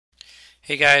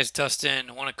Hey guys,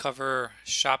 Dustin. I want to cover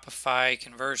Shopify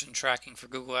conversion tracking for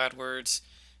Google AdWords.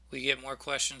 We get more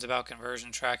questions about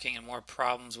conversion tracking and more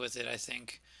problems with it, I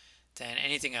think, than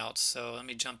anything else. So let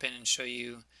me jump in and show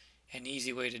you an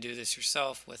easy way to do this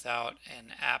yourself without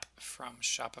an app from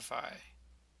Shopify.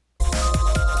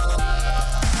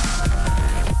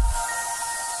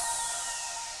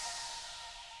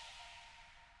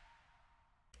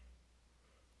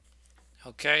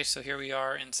 Okay, so here we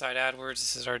are inside AdWords.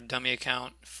 This is our dummy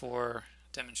account for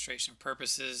demonstration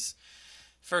purposes.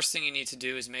 First thing you need to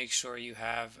do is make sure you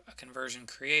have a conversion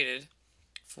created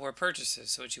for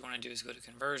purchases. So what you want to do is go to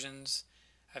conversions.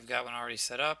 I've got one already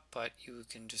set up, but you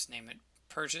can just name it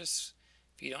purchase.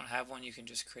 If you don't have one, you can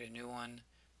just create a new one.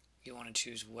 You want to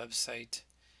choose website,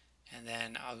 and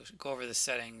then I'll go over the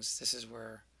settings. This is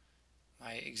where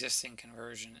my existing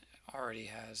conversion already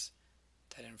has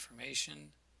that information.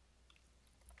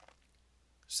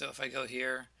 So if I go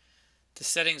here, the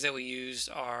settings that we used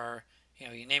are,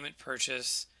 you name it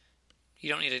purchase. You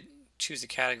don't need to choose a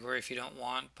category if you don't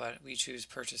want, but we choose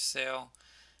purchase sale.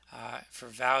 For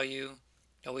value,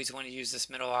 you always want to use this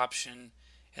middle option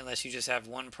unless you just have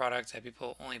one product that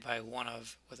people only buy one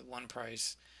of with one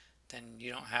price, then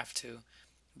you don't have to.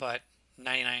 But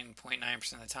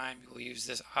 99.9% of the time you will use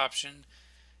this option,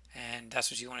 and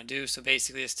that's what you want to do. So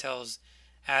basically this tells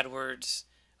AdWords,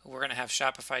 we're going to have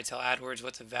Shopify tell AdWords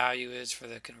what the value is for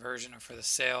the conversion or for the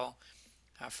sale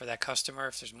for that customer.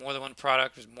 If there's more than one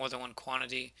product, there's more than one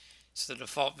quantity. So the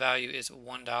default value is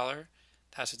 $1.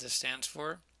 That's what this stands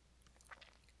for.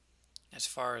 As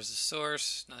far as the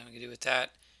source, nothing we can do with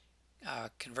that.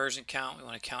 Conversion count, we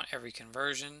want to count every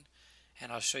conversion,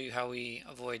 and I'll show you how we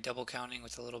avoid double counting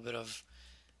with a little bit of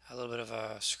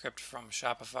a script from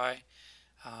Shopify.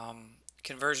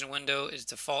 Conversion window is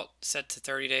default set to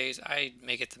 30 days. I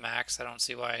make it the max. I don't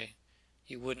see why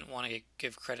you wouldn't want to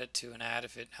give credit to an ad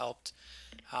if it helped.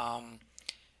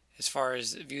 As far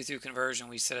as view through conversion,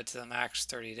 we set it to the max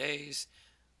 30 days.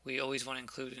 We always want to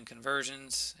include in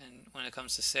conversions, and when it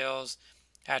comes to sales,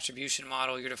 attribution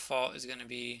model, your default is going to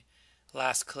be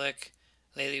last click.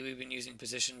 Lately we've been using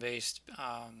position-based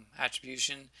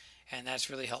attribution, and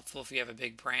that's really helpful if you have a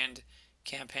big brand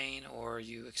campaign or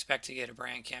you expect to get a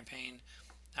brand campaign,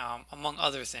 among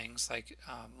other things like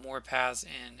more paths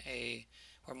in a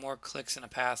or more clicks in a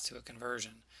path to a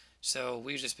conversion. So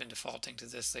we've just been defaulting to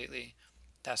this lately.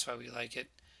 That's why we like it.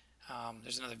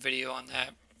 There's another video on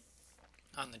that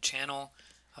on the channel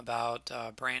about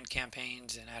brand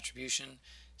campaigns and attribution.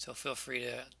 So feel free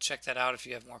to check that out if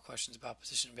you have more questions about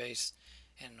position based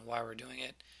and why we're doing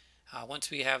it. Once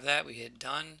we have that, we hit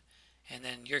done, and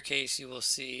then in your case you will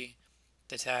see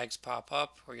the tags pop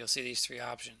up where you'll see these three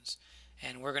options,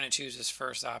 and we're going to choose this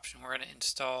first option. We're going to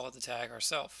install the tag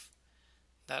ourselves.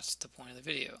 That's the point of the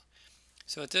video.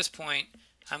 So at this point,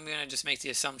 I'm going to just make the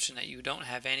assumption that you don't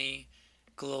have any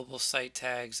global site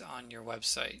tags on your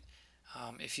website.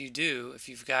 If you do, if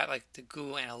you've got like the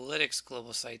Google Analytics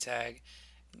global site tag,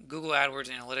 Google AdWords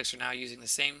Analytics are now using the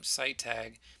same site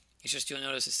tag. It's just you'll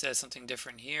notice it says something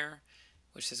different here,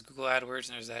 which says Google AdWords,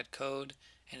 and there's that code,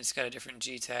 and it's got a different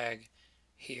G tag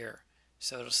here.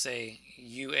 So it'll say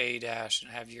UA dash and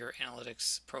have your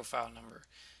analytics profile number.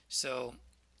 So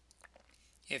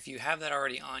if you have that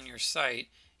already on your site,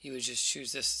 you would just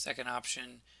choose this second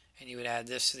option and you would add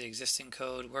this to the existing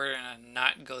code. We're going to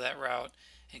not go that route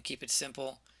and keep it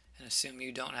simple and assume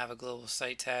you don't have a global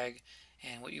site tag.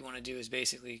 And what you want to do is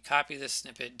basically copy this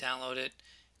snippet, download it,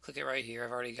 click it right here.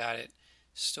 I've already got it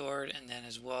stored, and then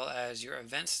as well as your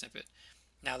event snippet.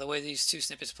 Now the way these two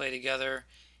snippets play together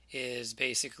is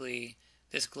basically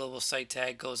this global site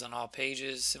tag goes on all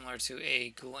pages, similar to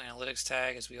a Google Analytics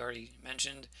tag, as we already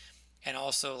mentioned, and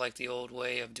also like the old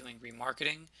way of doing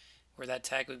remarketing, where that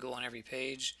tag would go on every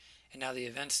page. And now the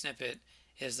event snippet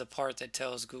is the part that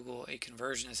tells Google a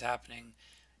conversion is happening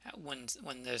when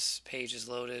this page is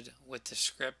loaded with the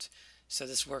script. So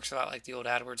this works a lot like the old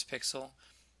AdWords pixel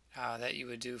that you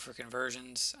would do for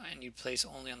conversions, and you'd place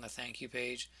only on the thank you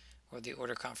page or the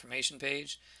order confirmation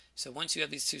page. So once you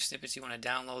have these two snippets, you want to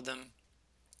download them.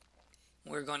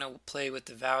 We're going to play with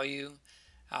the value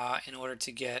in order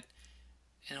to get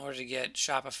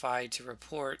Shopify to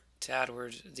report to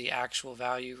AdWords the actual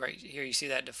value. Right here you see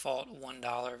that default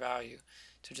 $1 value.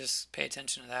 So just pay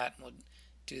attention to that, and we'll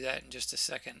do that in just a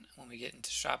second when we get into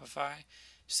Shopify.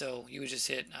 So you would just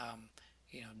hit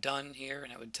done here,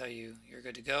 and it would tell you you're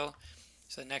good to go.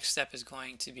 So the next step is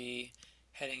going to be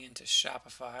heading into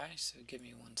Shopify. So give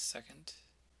me 1 second.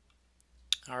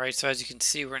 Alright, so as you can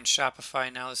see, we're in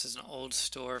Shopify now. This is an old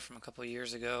store from a couple of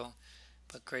years ago,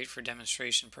 but great for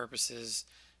demonstration purposes.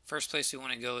 First place we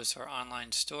want to go is to our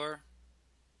online store.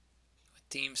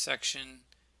 theme section,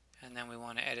 and then we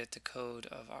want to edit the code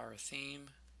of our theme.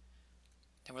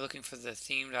 And we're looking for the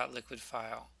theme.liquid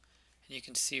file. And you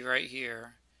can see right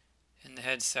here in the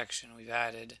head section we've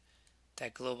added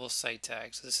that global site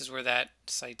tag. So this is where that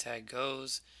site tag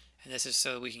goes, and this is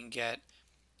so we can get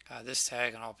this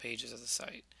tag on all pages of the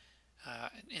site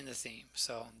in the theme.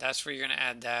 So that's where you're going to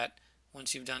add that.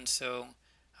 Once you've done so,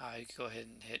 you can go ahead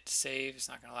and hit save. It's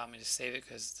not going to allow me to save it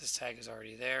because this tag is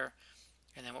already there.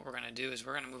 And then what we're going to do is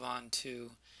we're going to move on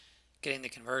to getting the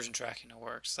conversion tracking to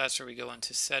work. So that's where we go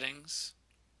into settings.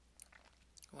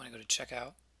 We want to go to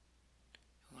checkout.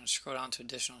 We want to scroll down to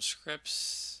additional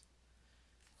scripts,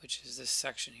 which is this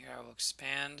section here. I will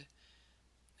expand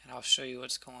and I'll show you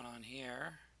what's going on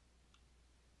here.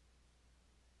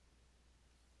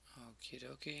 Okie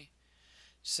dokie.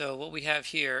 So what we have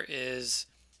here is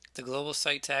the global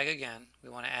site tag again. We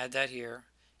want to add that here,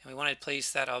 and we want to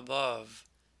place that above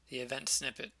the event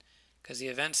snippet, because the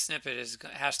event snippet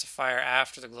has to fire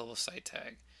after the global site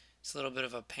tag. It's a little bit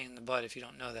of a pain in the butt if you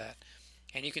don't know that.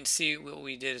 And you can see what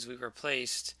we did is we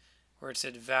replaced where it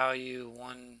said value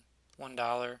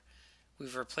 $1,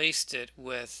 we've replaced it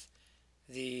with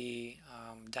the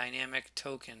dynamic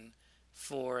token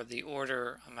for the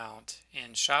order amount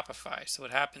in Shopify. So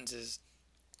what happens is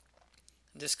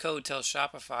this code tells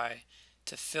Shopify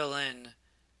to fill in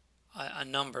a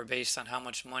number based on how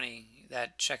much money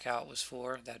that checkout was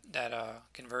for, that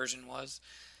conversion was.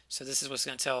 So this is what's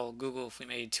going to tell Google if we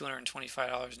made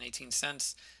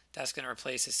 $225.18. That's going to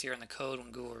replace this here in the code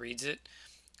when Google reads it.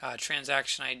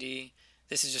 Transaction ID,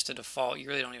 this is just a default. You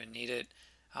really don't even need it.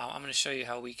 I'm going to show you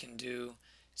how we can do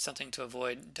something to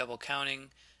avoid double counting.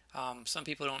 Some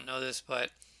people don't know this, but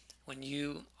when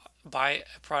you buy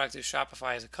a product through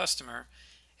Shopify as a customer,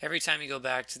 every time you go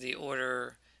back to the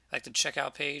order, like the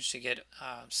checkout page to get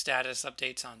status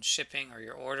updates on shipping or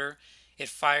your order, it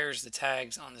fires the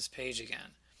tags on this page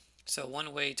again. So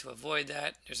one way to avoid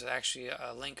that, there's actually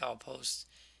a link I'll post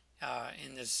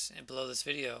below this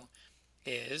video,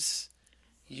 is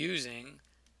using,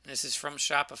 this is from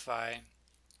Shopify,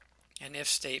 an if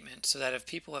statement, so that if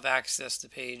people have accessed the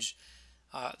page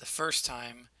the first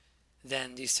time,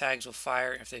 then these tags will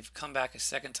fire. If they've come back a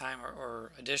second time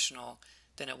or additional,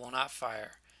 then it will not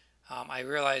fire. I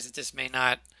realize that this may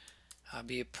not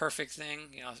be a perfect thing.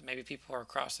 You know, maybe people are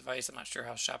cross device. I'm not sure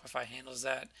how Shopify handles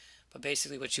that. But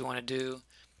basically what you want to do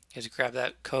is grab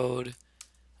that code.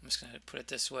 I'm just going to put it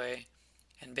this way.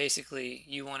 And basically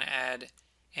you want to add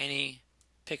any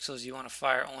pixels you want to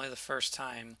fire only the first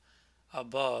time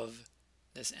above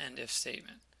this end if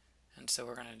statement. And so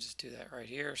we're going to just do that right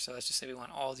here. So let's just say we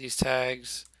want all these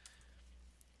tags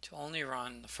to only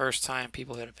run the first time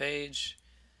people hit a page.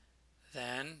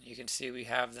 Then you can see we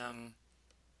have them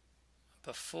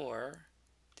before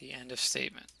the end of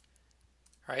statement.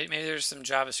 Right? Maybe there's some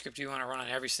JavaScript you want to run on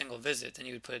every single visit, then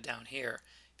you would put it down here.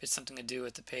 If it's something to do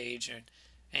with the page or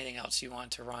anything else you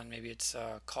want to run, maybe it's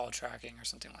call tracking or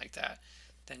something like that,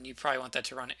 then you probably want that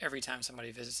to run every time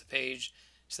somebody visits the page,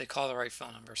 so they call the right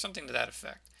phone number, something to that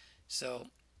effect. So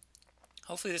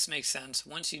hopefully this makes sense.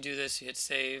 Once you do this, you hit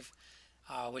save.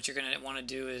 What you're going to want to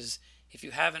do is, if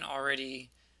you haven't already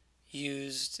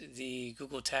used the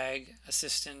Google Tag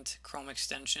Assistant Chrome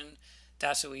extension,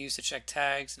 that's what we use to check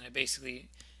tags, and it basically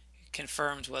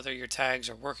confirms whether your tags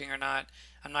are working or not.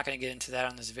 I'm not going to get into that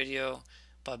on this video,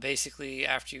 but basically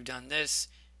after you've done this,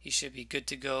 you should be good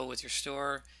to go with your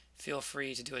store. Feel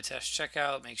free to do a test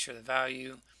checkout, make sure the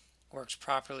value works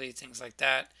properly, things like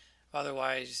that.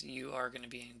 Otherwise, you are going to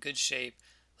be in good shape.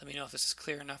 Let me know if this is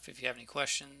clear enough, if you have any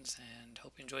questions, and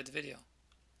hope you enjoyed the video.